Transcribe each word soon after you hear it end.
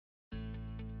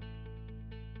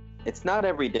It's not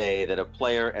every day that a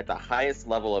player at the highest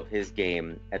level of his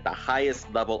game, at the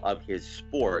highest level of his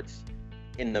sports,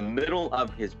 in the middle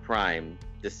of his prime,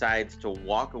 decides to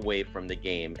walk away from the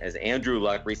game, as Andrew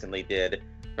Luck recently did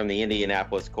from the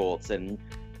Indianapolis Colts. And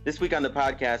this week on the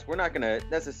podcast, we're not going to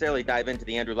necessarily dive into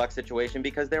the Andrew Luck situation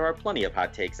because there are plenty of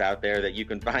hot takes out there that you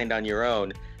can find on your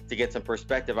own to get some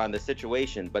perspective on the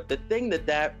situation. But the thing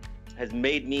that has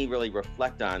made me really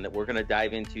reflect on that we're going to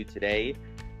dive into today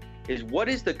is what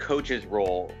is the coach's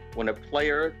role when a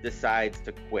player decides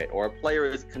to quit or a player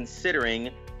is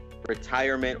considering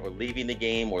retirement or leaving the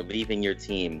game or leaving your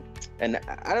team. And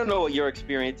I don't know what your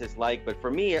experience is like, but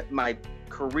for me, my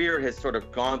career has sort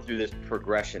of gone through this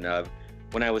progression of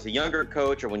when I was a younger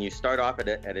coach or when you start off at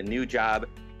a new job,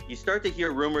 you start to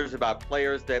hear rumors about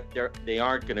players that they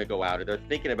aren't going to go out or they're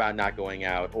thinking about not going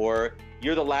out, or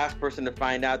you're the last person to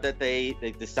find out that they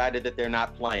decided that they're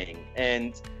not playing.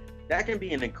 And that can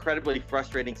be an incredibly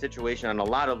frustrating situation on a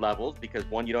lot of levels because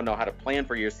one, you don't know how to plan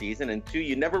for your season, and two,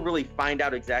 you never really find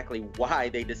out exactly why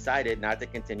they decided not to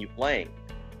continue playing.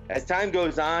 As time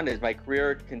goes on, as my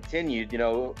career continued,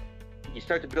 you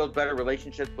start to build better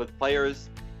relationships with players,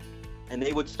 and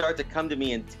they would start to come to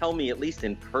me and tell me, at least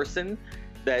in person,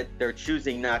 that they're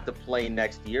choosing not to play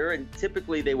next year, and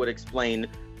typically they would explain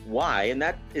why, and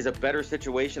that is a better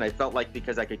situation, I felt like,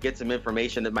 because I could get some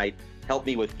information that might help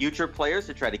me with future players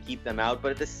to try to keep them out.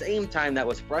 But at the same time, that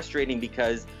was frustrating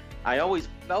because I always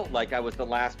felt like I was the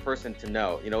last person to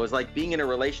know. It was like being in a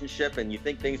relationship and you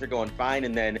think things are going fine,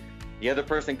 and then the other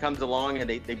person comes along and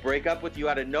they break up with you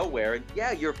out of nowhere. And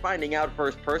yeah, you're finding out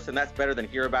first person. That's better than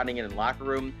hear about it in the locker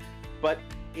room. But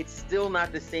it's still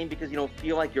not the same because you don't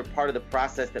feel like you're part of the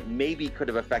process that maybe could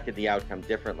have affected the outcome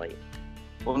differently.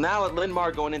 Well, now at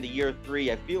Linn-Mar going into year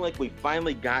 3, I feel like we've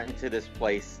finally gotten to this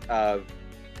place of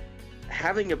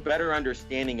having a better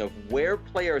understanding of where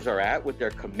players are at with their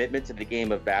commitment to the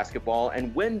game of basketball,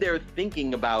 and when they're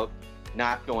thinking about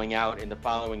not going out in the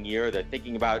following year, they're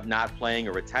thinking about not playing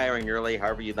or retiring early,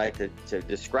 however you'd like to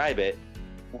describe it.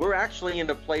 We're actually in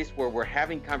a place where we're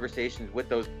having conversations with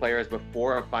those players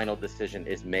before a final decision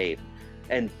is made.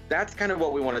 And that's kind of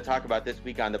what we want to talk about this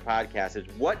week on the podcast is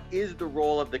what is the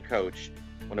role of the coach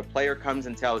when a player comes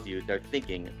and tells you they're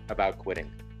thinking about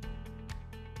quitting.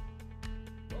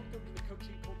 Welcome to the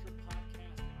Coaching Culture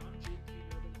Podcast. I'm JP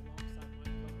Irvin alongside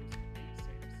my co-host Nate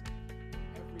Sanderson.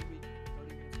 Every week,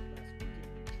 30 minutes or less, we're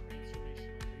giving you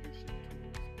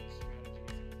transformational leadership tools and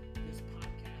strategies. This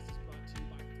podcast is brought to you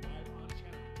by Thrive on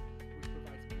Challenge, which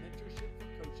provides mentorship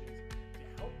for coaches to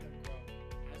help them grow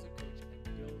as a coach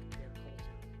and build their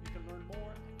culture. You can learn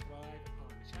more at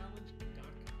thriveonchallenge.com.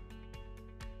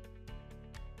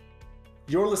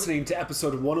 You're listening to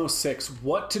episode 106,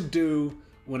 What to Do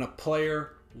When a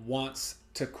Player Wants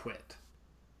to Quit.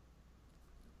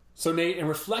 So Nate, in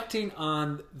reflecting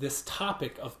on this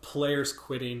topic of players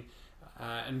quitting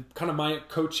and kind of my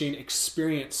coaching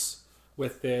experience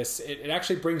with this, it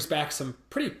actually brings back some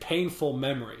pretty painful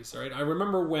memories. Right? I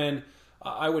remember when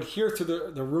I would hear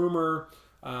through the rumor,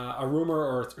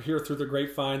 or hear through the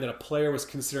grapevine that a player was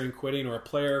considering quitting or a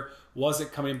player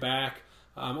wasn't coming back.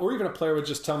 Or even a player would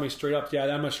just tell me straight up, yeah,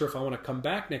 I'm not sure if I want to come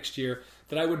back next year,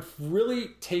 that I would really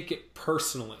take it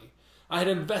personally. I had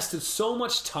invested so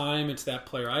much time into that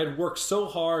player. I had worked so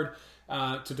hard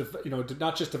to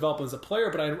not just develop him as a player,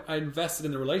 but I invested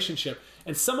in the relationship.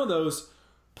 And some of those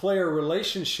player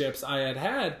relationships I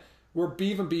had were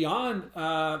even beyond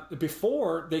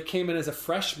before they came in as a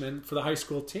freshman for the high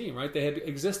school team, right? They had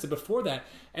existed before that.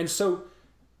 And so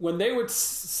when they would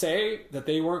say that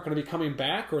they weren't going to be coming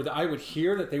back, or that I would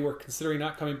hear that they were considering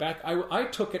not coming back, I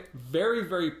took it very,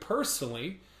 very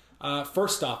personally,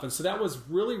 first off. And so that was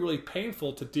really, really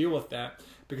painful to deal with that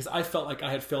because I felt like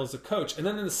I had failed as a coach. And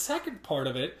then the second part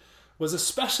of it was,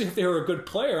 especially if they were a good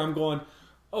player, I'm going,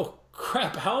 oh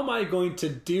crap, how am I going to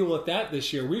deal with that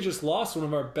this year? We just lost one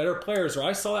of our better players, or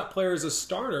I saw that player as a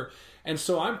starter. And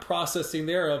so I'm processing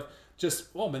there of just,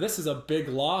 oh man, this is a big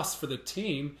loss for the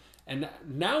team. And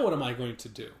now what am I going to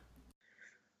do?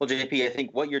 Well, JP, I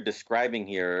think what you're describing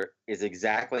here is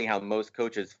exactly how most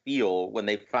coaches feel when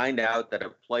they find out that a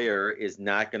player is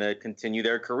not going to continue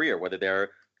their career, whether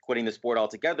they're quitting the sport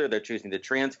altogether, they're choosing to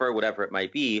transfer, whatever it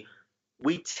might be.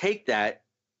 We take that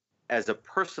as a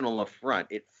personal affront.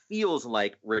 It feels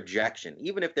like rejection.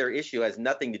 Even if their issue has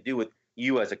nothing to do with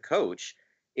you as a coach,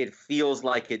 it feels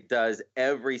like it does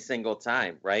every single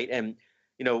time, right? And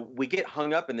we get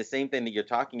hung up in the same thing that you're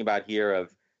talking about here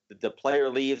of the player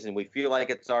leaves and we feel like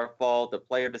it's our fault. The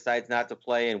player decides not to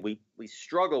play and we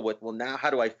struggle with, well, now how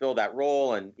do I fill that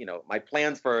role? And, my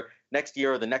plans for next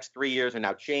year or the next 3 years are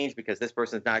now changed because this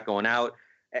person's not going out.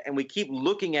 and we keep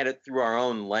looking at it through our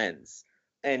own lens.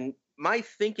 And my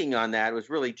thinking on that was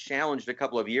really challenged a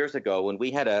couple of years ago when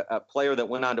we had a player that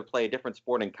went on to play a different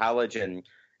sport in college. And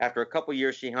after a couple of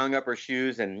years, she hung up her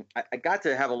shoes. And I got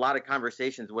to have a lot of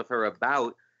conversations with her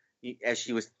about, as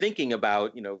she was thinking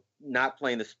about, not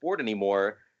playing the sport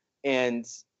anymore. And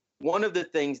one of the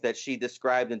things that she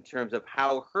described in terms of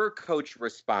how her coach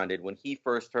responded when he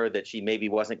first heard that she maybe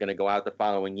wasn't going to go out the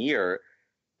following year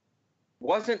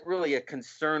wasn't really a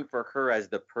concern for her as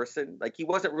the person. Like, he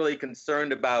wasn't really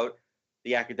concerned about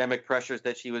the academic pressures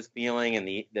that she was feeling and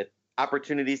the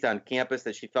opportunities on campus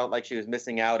that she felt like she was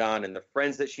missing out on, and the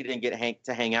friends that she didn't get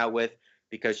to hang out with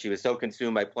because she was so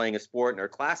consumed by playing a sport and her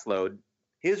class load.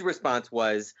 His response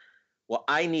was, well,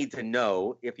 I need to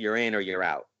know if you're in or you're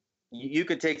out. You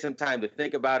could take some time to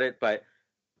think about it, but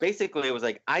basically it was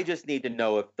like, I just need to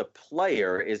know if the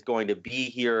player is going to be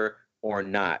here or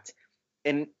not.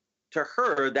 And to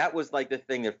her, that was like the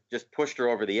thing that just pushed her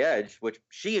over the edge, which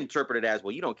she interpreted as,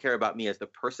 well, you don't care about me as the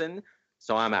person,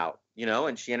 so I'm out,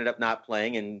 and she ended up not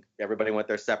playing and everybody went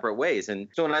their separate ways. And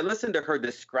so when I listened to her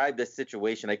describe this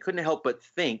situation, I couldn't help but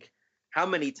think, how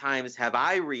many times have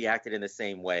I reacted in the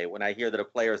same way when I hear that a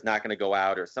player is not going to go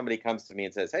out, or somebody comes to me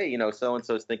and says, hey,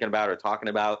 so-and-so is thinking about or talking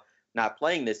about not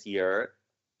playing this year,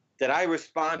 that I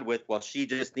respond with, well, she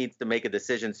just needs to make a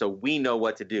decision so we know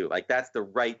what to do. Like, that's the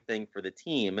right thing for the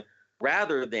team,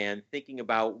 rather than thinking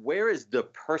about where is the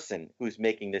person who's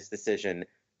making this decision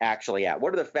actually at?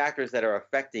 What are the factors that are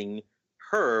affecting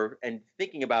her, and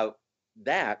thinking about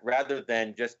that rather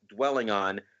than just dwelling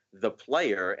on the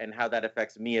player and how that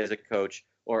affects me as a coach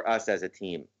or us as a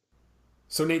team.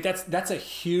 So Nate, that's a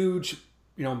huge,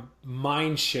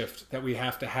 mind shift that we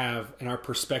have to have in our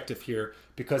perspective here,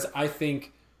 because I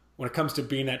think when it comes to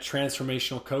being that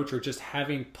transformational coach, or just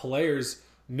having players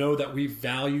know that we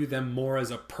value them more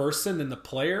as a person than the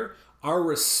player, our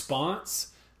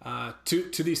response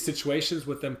to these situations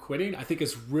with them quitting, I think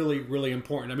is really, really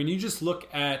important. I mean, you just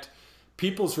look at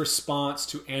people's response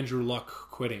to Andrew Luck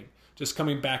quitting. Just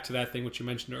coming back to that thing which you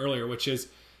mentioned earlier, which is,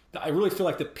 I really feel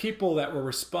like the people that were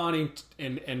responding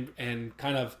and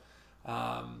kind of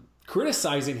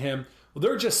criticizing him, well,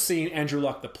 they're just seeing Andrew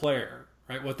Luck the player,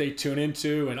 right? What they tune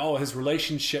into, and his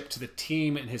relationship to the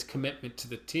team and his commitment to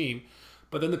the team.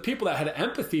 But then the people that had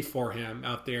empathy for him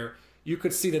out there, you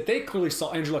could see that they clearly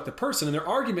saw Andrew Luck the person, and their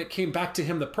argument came back to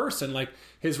him the person, like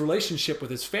his relationship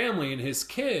with his family and his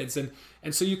kids, and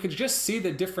so you could just see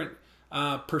the different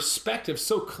perspective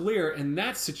so clear in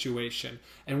that situation.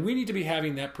 And we need to be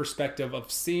having that perspective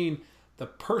of seeing the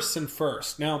person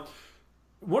first. Now,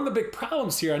 one of the big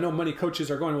problems here, I know many coaches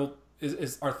are going,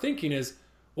 are thinking is,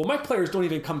 well, my players don't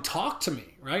even come talk to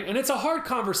me, right? And it's a hard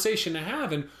conversation to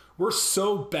have, and we're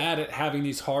so bad at having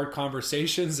these hard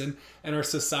conversations in our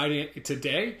society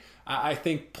today. I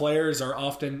think players are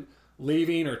often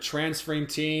leaving or transferring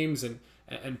teams, and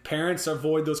parents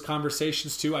avoid those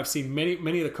conversations too. I've seen many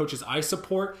of the coaches I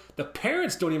support, the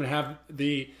parents don't even have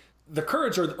the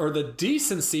courage or the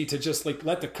decency to just like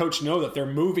let the coach know that they're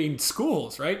moving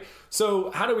schools, right?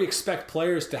 So how do we expect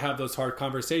players to have those hard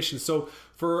conversations? So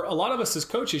for a lot of us as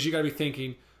coaches, you got to be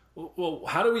thinking, well,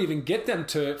 how do we even get them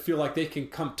to feel like they can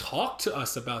come talk to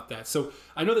us about that? So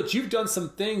I know that you've done some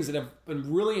things that have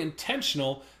been really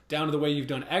intentional, down to the way you've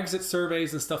done exit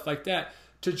surveys and stuff like that,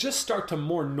 to just start to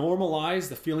more normalize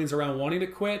the feelings around wanting to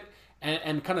quit,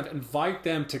 and kind of invite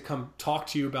them to come talk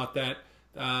to you about that,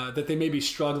 that they may be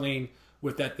struggling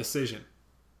with that decision.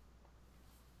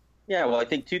 Yeah, well, I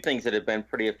think two things that have been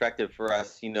pretty effective for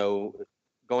us,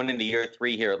 going into year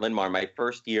 3 here at Linn-Mar, my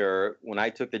first year, when I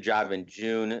took the job in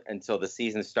June until the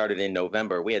season started in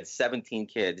November, we had 17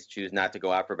 kids choose not to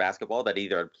go out for basketball that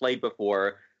either had played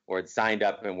before or had signed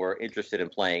up and were interested in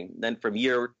playing. Then from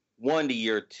year 1 to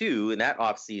year 2, in that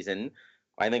off season,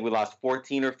 I think we lost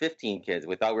 14 or 15 kids.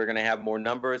 We thought we were going to have more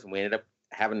numbers, and we ended up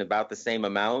having about the same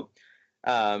amount.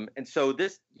 And so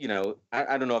this,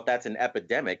 I don't know if that's an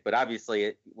epidemic, but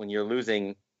obviously when you're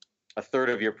losing a third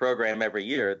of your program every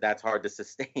year, that's hard to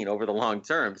sustain over the long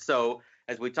term. So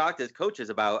as we talked as coaches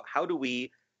about how do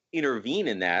we intervene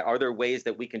in that, are there ways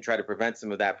that we can try to prevent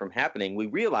some of that from happening? We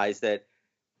realize that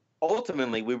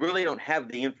ultimately, we really don't have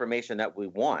the information that we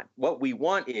want. What we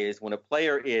want is when a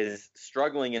player is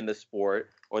struggling in the sport,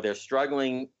 or they're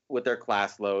struggling with their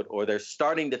class load, or they're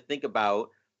starting to think about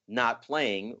not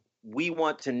playing, we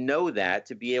want to know that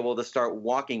to be able to start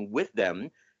walking with them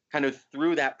kind of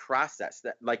through that process,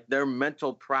 that like their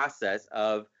mental process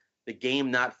of the game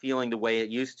not feeling the way it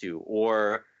used to,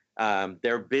 or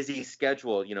their busy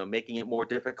schedule, making it more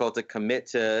difficult to commit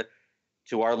to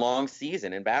our long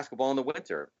season in basketball in the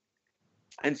winter.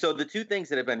 And so the two things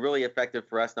that have been really effective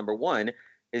for us, number one,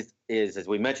 is, as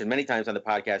we mentioned many times on the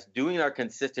podcast, doing our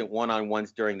consistent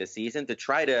one-on-ones during the season to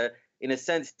try to, in a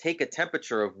sense, take a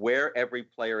temperature of where every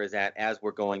player is at as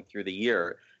we're going through the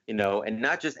year, and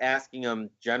not just asking them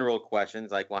general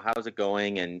questions like, well, how's it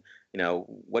going? And,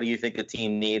 what do you think the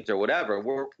team needs or whatever?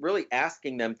 We're really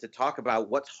asking them to talk about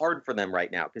what's hard for them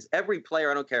right now, because every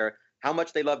player, I don't care how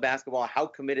much they love basketball, how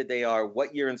committed they are,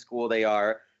 what year in school they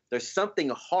are, there's something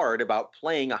hard about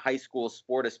playing a high school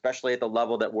sport, especially at the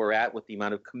level that we're at with the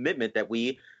amount of commitment that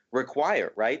we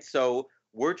require, right? So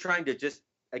we're trying to just,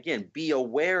 again, be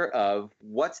aware of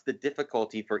what's the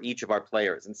difficulty for each of our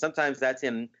players. And sometimes that's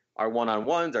in our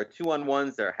one-on-ones, our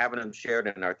two-on-ones, they're having them shared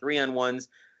in our three-on-ones.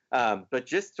 But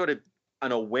just sort of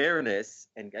an awareness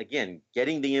and, again,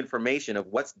 getting the information of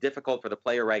what's difficult for the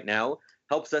player right now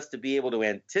helps us to be able to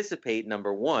anticipate,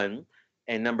 number one,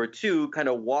 and number two, kind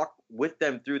of walk with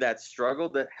them through that struggle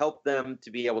to help them to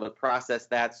be able to process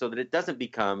that so that it doesn't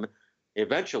become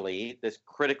eventually this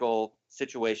critical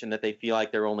situation that they feel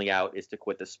like their only out is to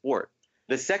quit the sport.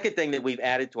 The second thing that we've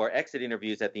added to our exit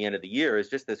interviews at the end of the year is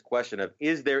just this question of,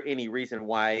 is there any reason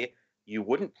why you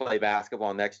wouldn't play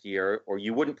basketball next year or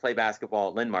you wouldn't play basketball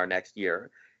at Linn-Mar next year?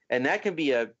 And that can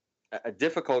be a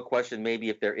difficult question maybe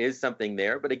if there is something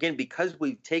there. But again, because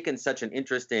we've taken such an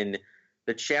interest in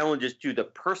the challenges to the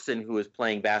person who is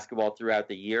playing basketball throughout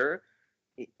the year,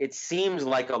 it seems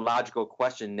like a logical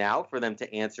question now for them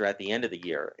to answer at the end of the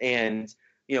year. And,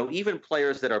 even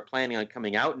players that are planning on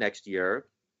coming out next year,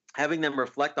 having them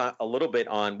reflect on a little bit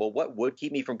on, well, what would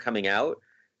keep me from coming out?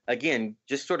 Again,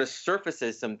 just sort of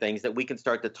surfaces some things that we can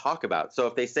start to talk about. So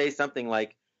if they say something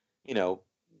like,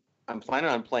 I'm planning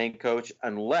on playing, coach,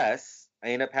 unless I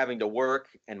end up having to work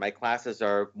and my classes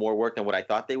are more work than what I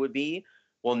thought they would be.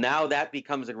 Well, now that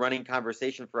becomes a running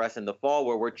conversation for us in the fall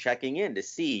where we're checking in to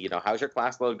see, how's your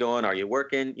class load going? Are you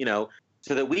working?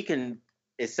 So that we can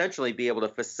essentially be able to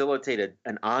facilitate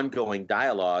an ongoing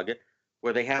dialogue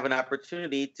where they have an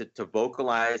opportunity to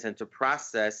vocalize and to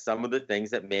process some of the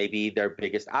things that may be their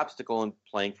biggest obstacle in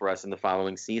playing for us in the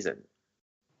following season.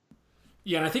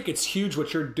 Yeah, and I think it's huge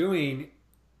what you're doing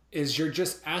is you're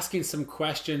just asking some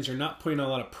questions. You're not putting a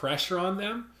lot of pressure on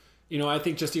them. I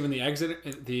think just even the exit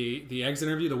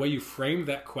interview, the way you framed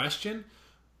that question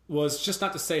was just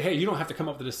not to say, hey, you don't have to come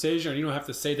up with a decision, or you don't have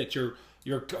to say that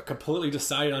you're completely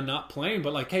decided on not playing,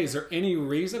 but like, hey, is there any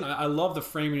reason? I love the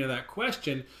framing of that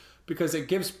question because it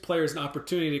gives players an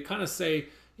opportunity to kind of say,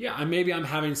 yeah, maybe I'm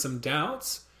having some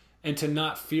doubts, and to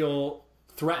not feel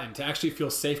threatened, to actually feel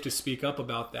safe to speak up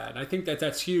about that. And I think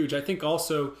that's huge. I think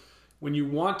also when you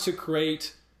want to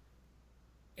create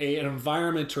an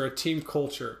environment or a team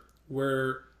culture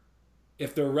where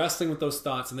if they're wrestling with those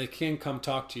thoughts and they can come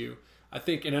talk to you, I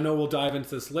think, and I know we'll dive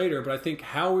into this later, but I think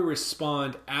how we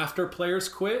respond after players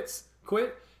quit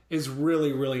is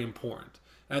really, really important.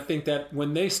 And I think that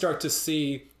when they start to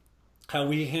see how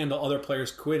we handle other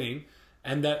players quitting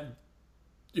and that,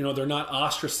 they're not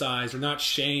ostracized or not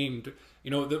shamed,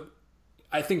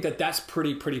 I think that's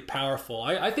pretty powerful.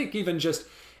 I think even just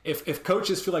if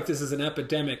coaches feel like this is an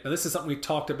epidemic, now this is something we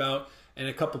talked about in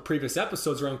a couple previous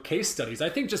episodes around case studies. I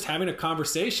think just having a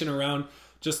conversation around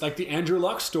just like the Andrew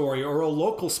Luck story or a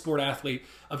local sport athlete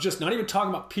of just not even talking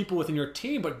about people within your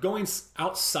team, but going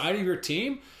outside of your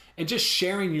team and just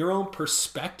sharing your own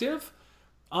perspective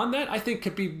on that, I think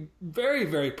could be very,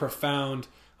 very profound,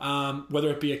 whether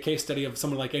it be a case study of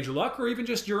someone like Andrew Luck or even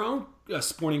just your own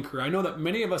sporting career. I know that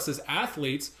many of us as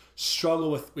athletes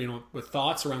struggle with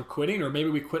thoughts around quitting, or maybe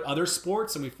we quit other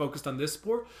sports and we focused on this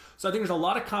sport. So I think there's a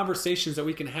lot of conversations that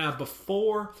we can have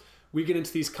before we get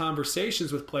into these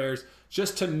conversations with players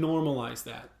just to normalize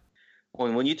that.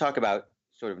 When you talk about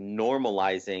sort of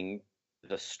normalizing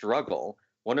the struggle,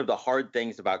 one of the hard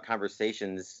things about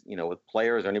conversations, with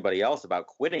players or anybody else about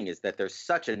quitting is that there's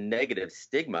such a negative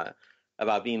stigma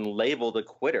about being labeled a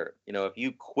quitter. If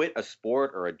you quit a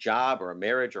sport or a job or a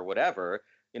marriage or whatever,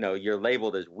 you're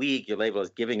labeled as weak, you're labeled as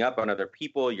giving up on other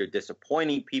people, you're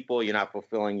disappointing people, you're not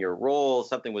fulfilling your role,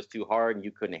 something was too hard and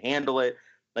you couldn't handle it.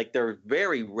 Like, there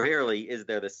very rarely is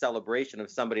there the celebration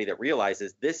of somebody that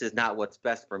realizes this is not what's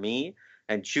best for me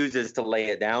and chooses to lay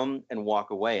it down and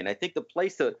walk away. And I think the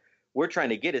place that we're trying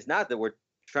to get is not that we're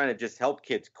trying to just help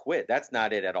kids quit. That's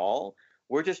not it at all.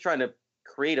 We're just trying to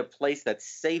create a place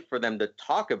that's safe for them to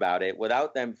talk about it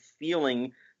without them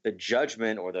feeling the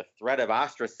judgment or the threat of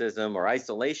ostracism or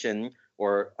isolation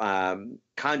or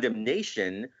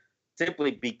condemnation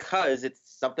simply because it's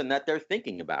something that they're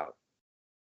thinking about.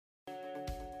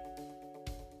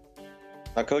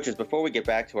 Now, coaches, before we get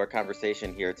back to our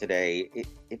conversation here today,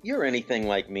 if you're anything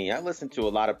like me, I listen to a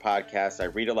lot of podcasts, I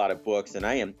read a lot of books, and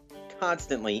I am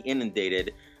constantly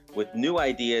inundated with new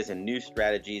ideas and new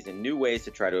strategies and new ways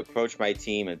to try to approach my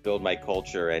team and build my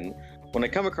culture. And when I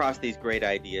come across these great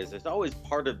ideas, there's always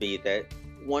part of me that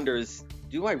wonders,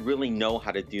 do I really know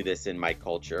how to do this in my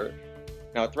culture?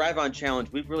 Now, at Thrive On Challenge,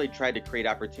 we've really tried to create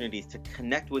opportunities to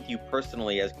connect with you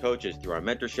personally as coaches through our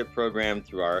mentorship program,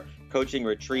 through our coaching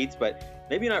retreats, but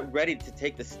maybe you're not ready to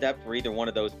take the step for either one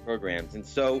of those programs. And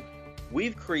so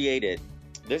we've created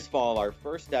this fall our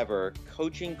first ever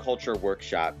coaching culture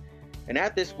workshop. And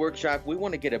at this workshop, we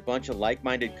want to get a bunch of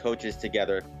like-minded coaches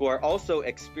together who are also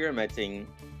experimenting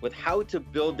with how to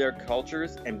build their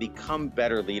cultures and become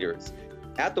better leaders.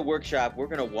 At the workshop, we're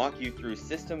going to walk you through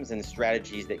systems and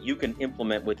strategies that you can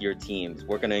implement with your teams.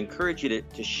 We're going to encourage you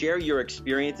to share your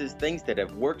experiences, things that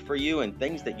have worked for you and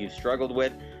things that you've struggled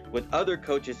with other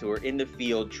coaches who are in the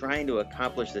field trying to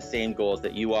accomplish the same goals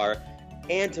that you are,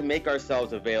 and to make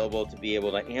ourselves available to be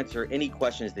able to answer any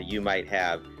questions that you might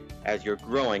have as you're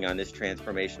growing on this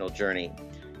transformational journey.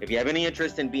 If you have any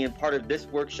interest in being part of this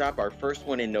workshop, our first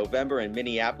one in November in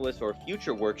Minneapolis, or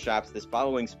future workshops this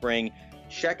following spring,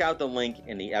 check out the link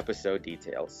in the episode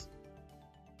details.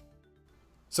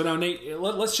 So now, Nate,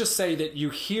 let's just say that you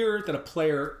hear that a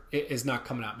player is not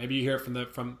coming out. Maybe you hear it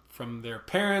from their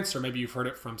parents, or maybe you've heard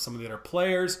it from some of the other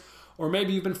players, or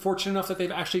maybe you've been fortunate enough that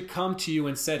they've actually come to you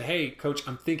and said, hey, coach,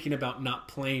 I'm thinking about not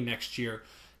playing next year.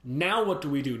 Now what do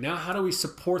we do? Now how do we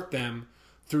support them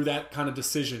through that kind of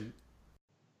decision?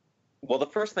 Well, the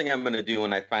first thing I'm going to do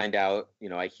when I find out,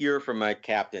 I hear from my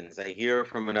captains, I hear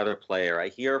from another player, I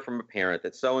hear from a parent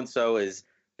that so-and-so is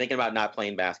thinking about not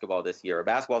playing basketball this year, or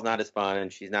basketball's not as fun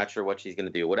and she's not sure what she's going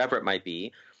to do, whatever it might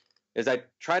be, is I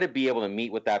try to be able to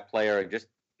meet with that player and just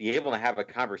be able to have a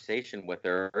conversation with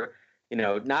her,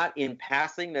 not in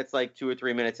passing, that's like 2 or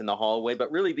 3 minutes in the hallway,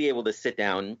 but really be able to sit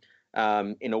down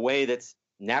in a way that's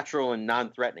natural and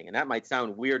non-threatening. And that might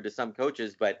sound weird to some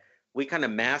coaches, but we kind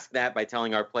of mask that by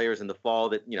telling our players in the fall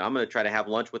that, I'm going to try to have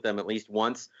lunch with them at least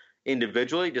once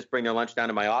individually, just bring their lunch down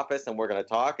to my office and we're going to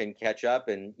talk and catch up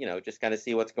and, just kind of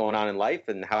see what's going on in life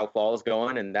and how fall is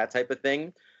going and that type of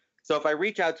thing. So if I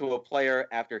reach out to a player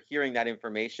after hearing that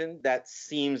information, that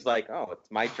seems like, oh, it's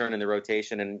my turn in the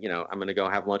rotation and, I'm going to go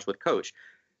have lunch with coach.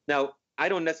 Now, I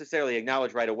don't necessarily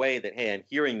acknowledge right away that, hey, I'm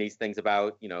hearing these things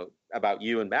about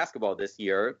you and basketball this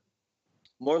year.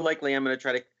 More likely, I'm going to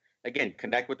try to, again,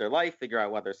 connect with their life, figure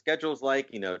out what their schedule's like,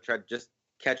 try to just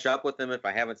catch up with them if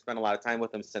I haven't spent a lot of time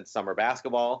with them since summer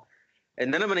basketball.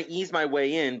 And then I'm going to ease my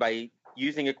way in by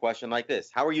using a question like this.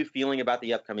 How are you feeling about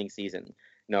the upcoming season?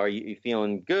 Are you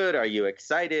feeling good? Are you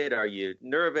excited? Are you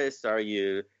nervous? Are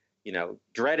you,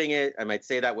 dreading it? I might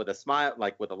say that with a smile,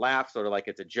 like with a laugh, sort of like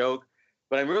it's a joke.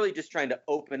 But I'm really just trying to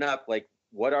open up, like,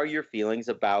 what are your feelings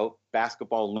about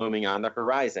basketball looming on the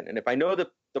horizon? And if I know the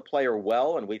player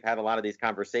well, and we've had a lot of these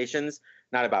conversations,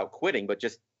 not about quitting, but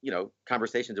just,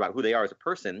 conversations about who they are as a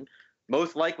person,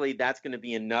 most likely that's going to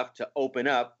be enough to open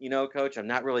up, coach, I'm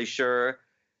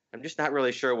just not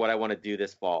really sure what I want to do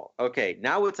this fall. Okay,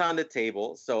 now it's on the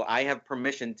table. So I have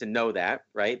permission to know that,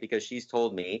 right? Because she's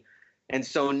told me. And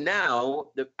so now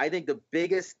I think the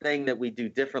biggest thing that we do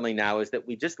differently now is that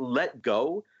we just let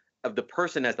go of the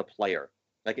person as a player.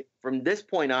 Like, from this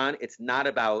point on, it's not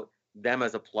about them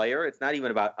as a player. It's not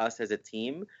even about us as a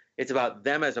team. It's about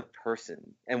them as a person.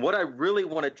 And what I really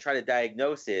want to try to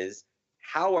diagnose is,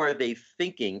 how are they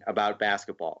thinking about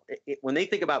basketball? When they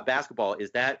think about basketball,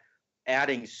 is that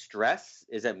adding stress?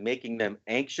 Is it making them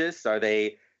anxious? Are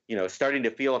they, starting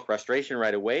to feel a frustration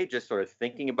right away, just sort of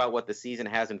thinking about what the season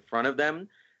has in front of them?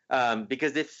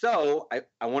 Because if so,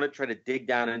 I want to try to dig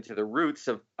down into the roots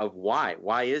of why.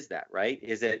 Why is that, right?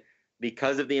 Is it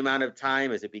because of the amount of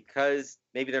time? Is it because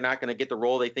maybe they're not going to get the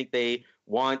role they think they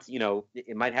want?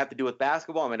 It might have to do with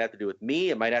basketball. It might have to do with me.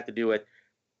 It might have to do with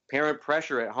parent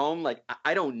pressure at home. Like,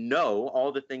 I don't know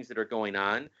all the things that are going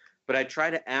on, but I try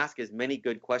to ask as many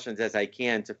good questions as I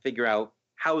can to figure out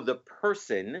how the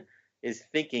person is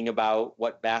thinking about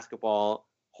what basketball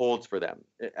holds for them.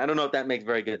 I don't know if that makes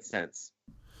very good sense.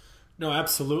 No,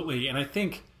 absolutely. And I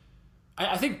think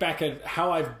back at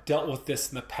how I've dealt with this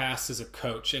in the past as a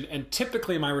coach. And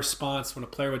typically my response when a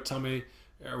player would tell me,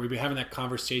 or we'd be having that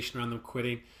conversation around them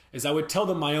quitting, is I would tell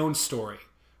them my own story,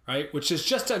 right? Which is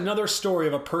just another story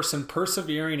of a person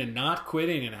persevering and not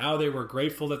quitting and how they were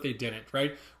grateful that they didn't,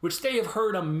 right? Which they have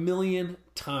heard a million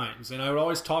times. And I would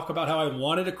always talk about how I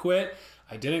wanted to quit.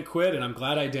 I didn't quit, and I'm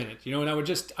glad I didn't. And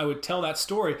I would tell that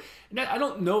story. And I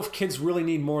don't know if kids really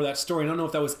need more of that story. I don't know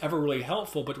if that was ever really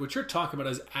helpful, but what you're talking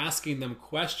about is asking them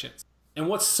questions. And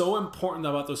what's so important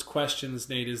about those questions,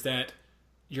 Nate, is that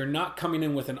you're not coming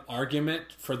in with an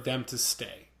argument for them to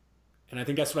stay. And I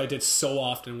think that's what I did so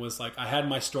often, was like, I had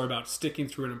my story about sticking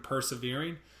through it and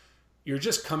persevering. You're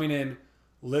just coming in,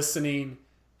 listening,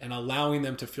 and allowing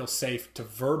them to feel safe to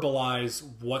verbalize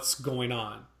what's going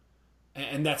on.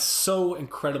 And that's so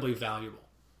incredibly valuable.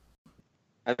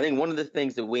 I think one of the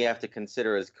things that we have to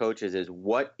consider as coaches is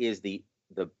what is the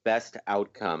best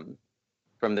outcome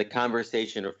from the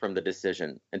conversation or from the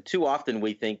decision. And too often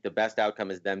we think the best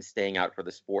outcome is them staying out for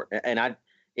the sport. And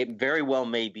it very well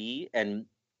may be. And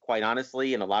quite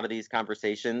honestly, in a lot of these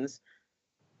conversations,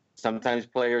 sometimes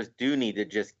players do need to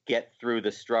just get through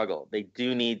the struggle. They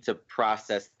do need to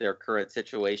process their current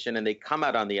situation, and they come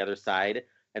out on the other side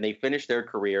and they finish their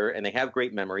career and they have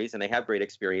great memories and they have great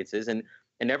experiences. And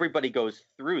everybody goes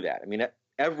through that. I mean,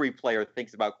 every player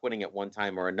thinks about quitting at one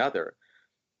time or another.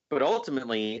 But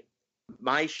ultimately,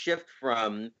 my shift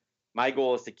from my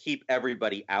goal is to keep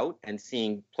everybody out and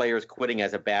seeing players quitting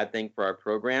as a bad thing for our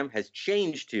program has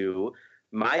changed to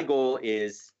my goal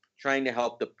is trying to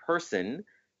help the person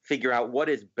figure out what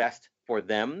is best for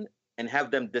them and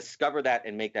have them discover that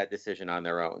and make that decision on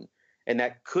their own. And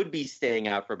that could be staying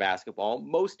out for basketball.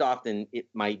 Most often it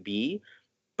might be.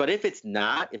 But if it's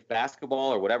not, if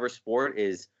basketball or whatever sport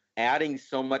is adding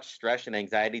so much stress and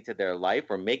anxiety to their life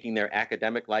or making their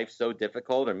academic life so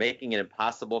difficult or making it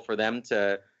impossible for them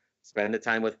to spend the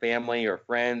time with family or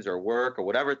friends or work or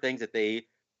whatever things that they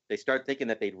start thinking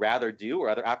that they'd rather do or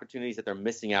other opportunities that they're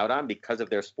missing out on because of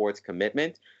their sports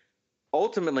commitment,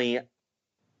 ultimately,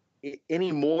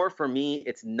 anymore for me,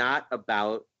 it's not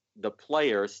about the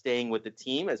player staying with the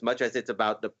team as much as it's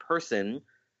about the person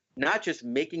not just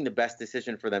making the best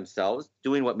decision for themselves,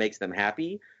 doing what makes them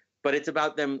happy, but it's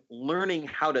about them learning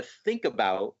how to think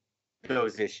about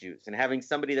those issues and having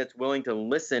somebody that's willing to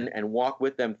listen and walk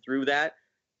with them through that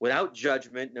without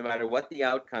judgment, no matter what the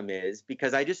outcome is,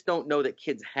 because I just don't know that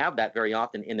kids have that very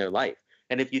often in their life.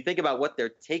 And if you think about what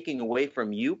they're taking away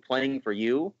from you, playing for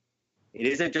you, it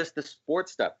isn't just the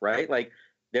sports stuff, right? Like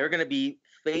they're going to be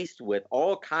faced with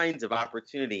all kinds of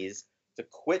opportunities to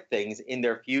quit things in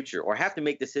their future or have to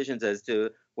make decisions as to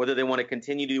whether they want to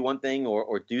continue to do one thing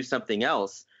or do something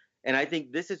else. And I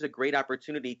think this is a great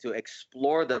opportunity to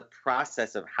explore the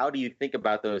process of how do you think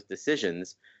about those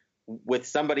decisions with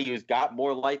somebody who's got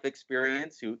more life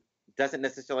experience, who doesn't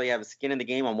necessarily have a skin in the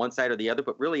game on one side or the other,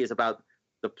 but really is about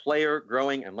the player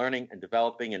growing and learning and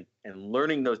developing and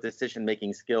learning those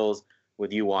decision-making skills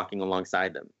with you walking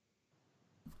alongside them.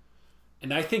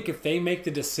 And I think if they make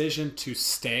the decision to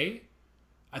stay,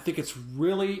 I think it's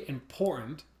really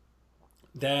important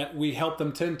that we help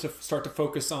them tend to start to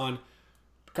focus on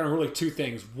kind of really two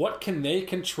things. What can they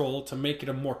control to make it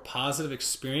a more positive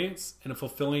experience and a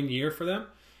fulfilling year for them?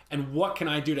 And what can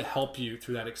I do to help you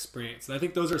through that experience? And I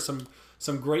think those are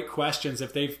some great questions.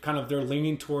 If they're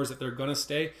leaning towards that they're going to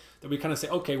stay, that we kind of say,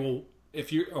 okay, well,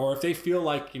 if they feel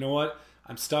like, you know what,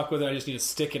 I'm stuck with it, I just need to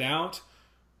stick it out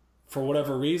for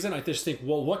whatever reason. I just think,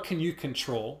 well, what can you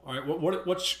control? All right,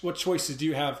 what choices do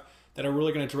you have that are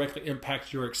really going to directly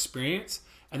impact your experience?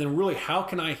 And then really, how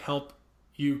can I help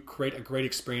you create a great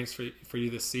experience for you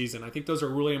this season? I think those are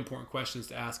really important questions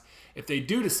to ask if they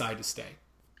do decide to stay.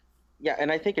 Yeah,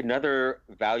 and I think another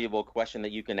valuable question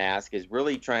that you can ask is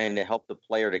really trying to help the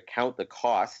player to count the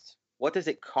cost. What does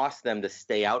it cost them to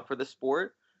stay out for the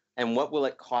sport? And what will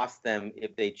it cost them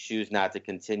if they choose not to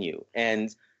continue?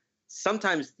 And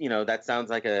sometimes, that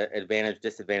sounds like an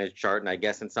advantage-disadvantage chart, and I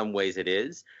guess in some ways it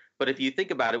is. But if you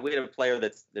think about it, we had a player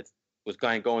that was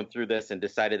going through this and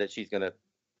decided that she's going to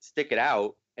stick it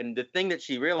out. And the thing that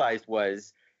she realized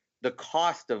was the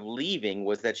cost of leaving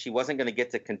was that she wasn't going to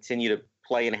get to continue to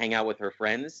play and hang out with her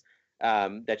friends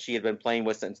that she had been playing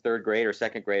with since third grade or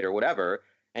second grade or whatever.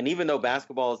 And even though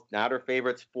basketball is not her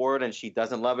favorite sport and she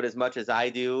doesn't love it as much as I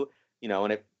do,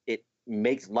 and it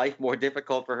makes life more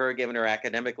difficult for her given her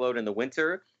academic load in the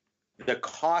winter, the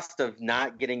cost of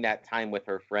not getting that time with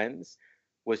her friends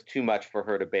was too much for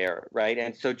her to bear, right?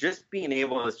 And so just being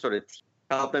able to sort of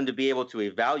help them to be able to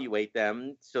evaluate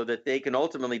them so that they can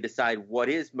ultimately decide what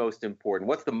is most important,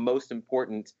 what's the most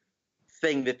important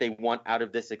thing that they want out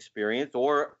of this experience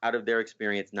or out of their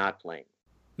experience not playing.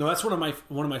 No, that's one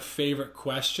of my favorite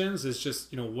questions is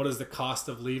just, what is the cost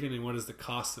of leaving and what is the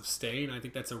cost of staying? I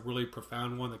think that's a really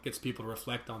profound one that gets people to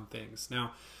reflect on things.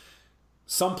 Now,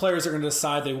 some players are going to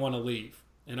decide they want to leave.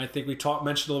 And I think we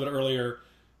mentioned a little bit earlier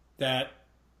that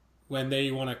when they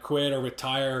want to quit or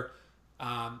retire,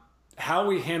 how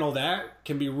we handle that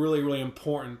can be really, really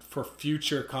important for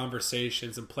future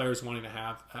conversations and players wanting to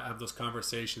have those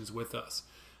conversations with us.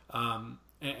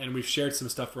 And we've shared some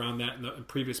stuff around that in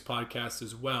previous podcasts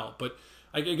as well. But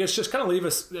I guess just kind of leave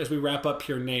us, as we wrap up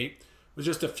here, Nate, with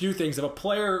just a few things. If a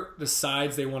player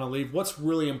decides they want to leave, what's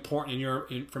really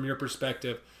important from your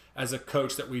perspective as a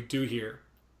coach that we do here?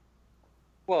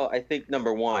 Well, I think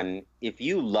number one, if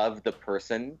you love the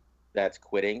person that's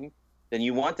quitting, then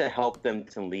you want to help them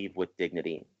to leave with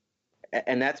dignity.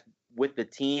 And that's with the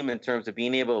team in terms of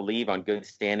being able to leave on good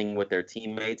standing with their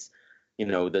teammates.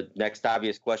 The next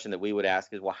obvious question that we would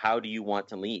ask is, well, how do you want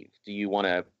to leave? Do you want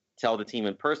to tell the team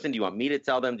in person? Do you want me to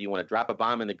tell them? Do you want to drop a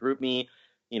bomb in the group me?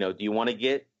 Do you want to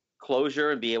get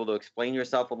closure and be able to explain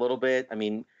yourself a little bit? I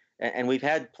mean, and we've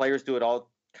had players do it all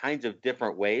kinds of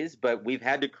different ways, but we've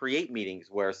had to create meetings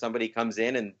where somebody comes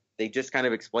in and they just kind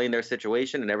of explain their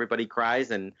situation and everybody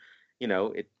cries. And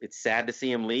it's sad to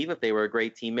see them leave if they were a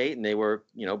great teammate and they were,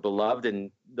 beloved,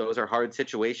 and those are hard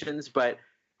situations. But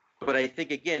I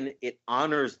think, again, it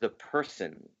honors the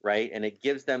person, right? And it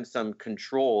gives them some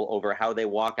control over how they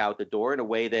walk out the door in a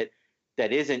way that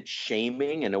isn't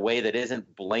shaming, in a way that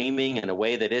isn't blaming, in a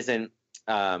way that isn't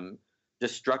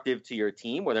destructive to your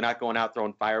team, where they're not going out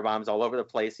throwing firebombs all over the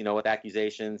place, with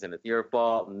accusations and it's your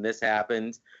fault and this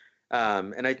happened.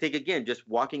 And I think, again, just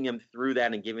walking them through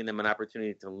that and giving them an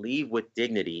opportunity to leave with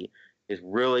dignity is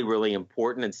really, really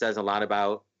important and says a lot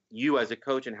about you as a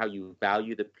coach and how you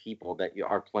value the people that you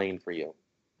are playing for you.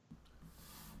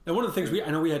 And one of the things I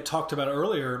know we had talked about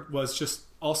earlier was just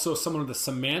also some of the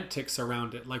semantics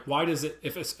around it. Like, why does it,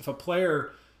 if a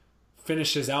player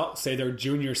finishes out, say, their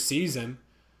junior season,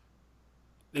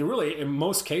 they really, in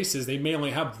most cases, they may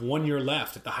only have 1 year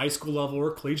left at the high school level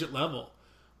or collegiate level.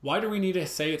 Why do we need to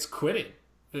say it's quitting?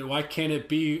 Why can't it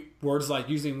be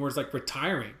using words like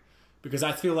retiring? Because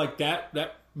I feel like that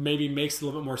maybe makes it a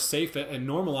little bit more safe and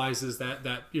normalizes that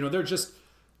they're just,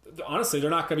 honestly, they're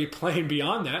not going to be playing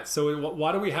beyond that. So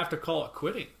why do we have to call it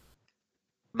quitting?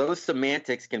 Those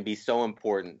semantics can be so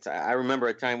important. I remember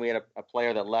a time we had a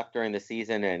player that left during the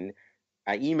season, and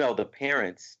I emailed the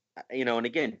parents, and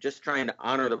again, just trying to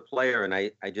honor the player. And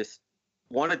I just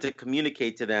wanted to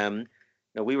communicate to them,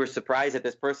 we were surprised at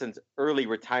this person's early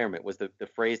retirement was the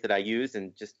phrase that I used,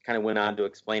 and just kind of went on to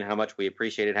explain how much we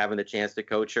appreciated having the chance to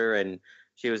coach her. And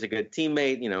she was a good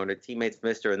teammate, and her teammates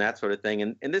missed her and that sort of thing.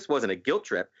 And this wasn't a guilt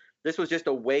trip. This was just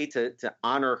a way to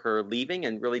honor her leaving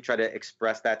and really try to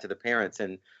express that to the parents.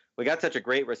 And we got such a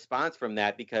great response from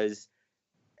that because,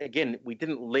 again, we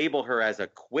didn't label her as a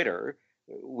quitter.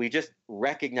 We just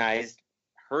recognized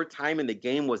her time in the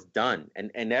game was done.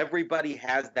 And everybody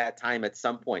has that time at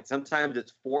some point. Sometimes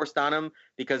it's forced on them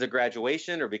because of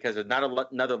graduation or because there's not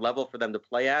another level for them to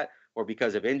play at or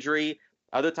because of injury.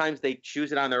 Other times they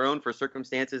choose it on their own for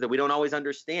circumstances that we don't always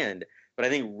understand. But I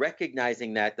think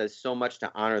recognizing that does so much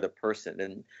to honor the person.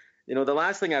 And, the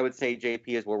last thing I would say,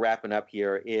 JP, as we're wrapping up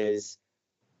here is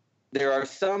there are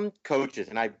some coaches,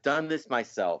 and I've done this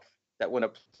myself, that when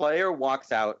a player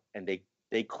walks out and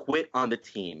they quit on the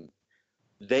team,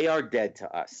 they are dead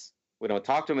to us. We don't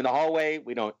talk to them in the hallway.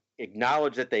 We don't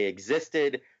acknowledge that they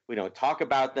existed. We don't talk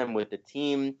about them with the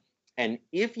team. And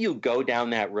if you go down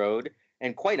that road,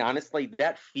 and quite honestly,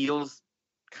 that feels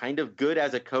kind of good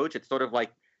as a coach. It's sort of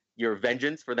like your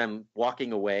vengeance for them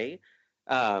walking away.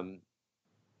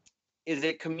 Is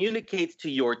it communicates to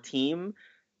your team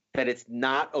that it's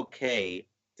not okay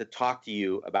to talk to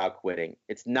you about quitting.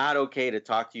 It's not okay to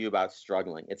talk to you about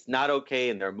struggling. It's not okay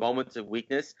in their moments of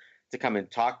weakness to come and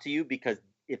talk to you, because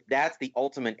if that's the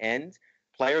ultimate end,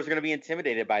 players are going to be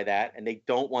intimidated by that, and they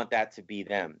don't want that to be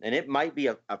them. And it might be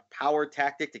a power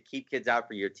tactic to keep kids out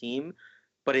for your team,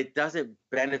 but it doesn't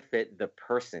benefit the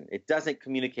person. It doesn't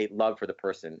communicate love for the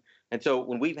person. And so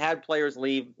when we've had players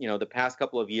leave, the past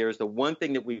couple of years, the one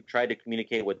thing that we've tried to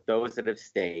communicate with those that have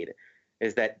stayed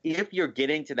is that if you're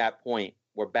getting to that point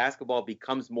where basketball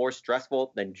becomes more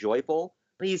stressful than joyful,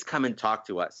 please come and talk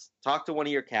to us. Talk to one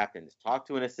of your captains. Talk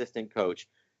to an assistant coach.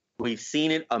 We've seen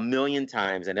it a million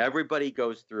times, and everybody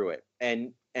goes through it.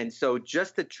 And so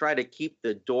just to try to keep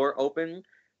the door open,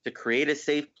 to create a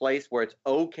safe place where it's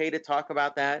okay to talk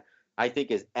about that, I think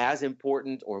is as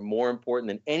important or more important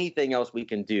than anything else we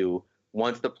can do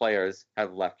once the players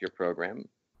have left your program.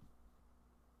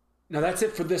 Now that's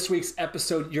it for this week's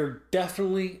episode. You're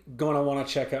definitely going to want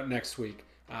to check out next week.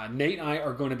 Nate and I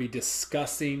are going to be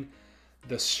discussing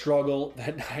the struggle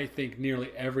that I think nearly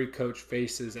every coach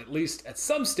faces, at least at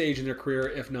some stage in their career,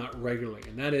 if not regularly,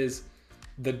 and that is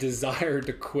the desire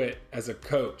to quit as a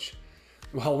coach.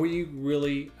 While we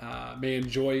really may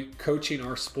enjoy coaching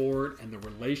our sport and the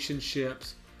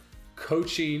relationships,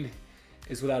 coaching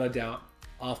is without a doubt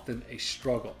often a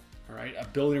struggle. All right,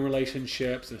 building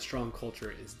relationships and a strong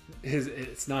culture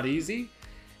it's not easy,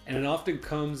 and it often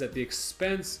comes at the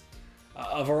expense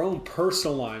of our own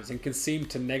personal lives and can seem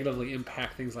to negatively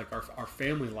impact things like our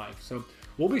family life. So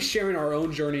we'll be sharing our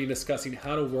own journey and discussing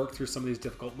how to work through some of these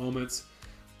difficult moments.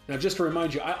 Now, just to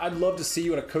remind you, I'd love to see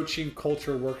you at a coaching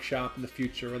culture workshop in the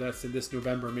future, whether that's in this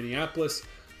November in Minneapolis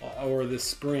or this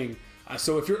spring.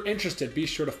 So if you're interested, be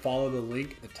sure to follow the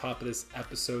link at the top of this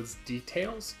episode's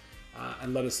details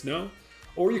and let us know.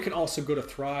 Or you can also go to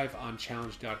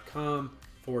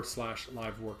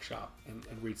thriveonchallenge.com/live workshop and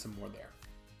read some more there.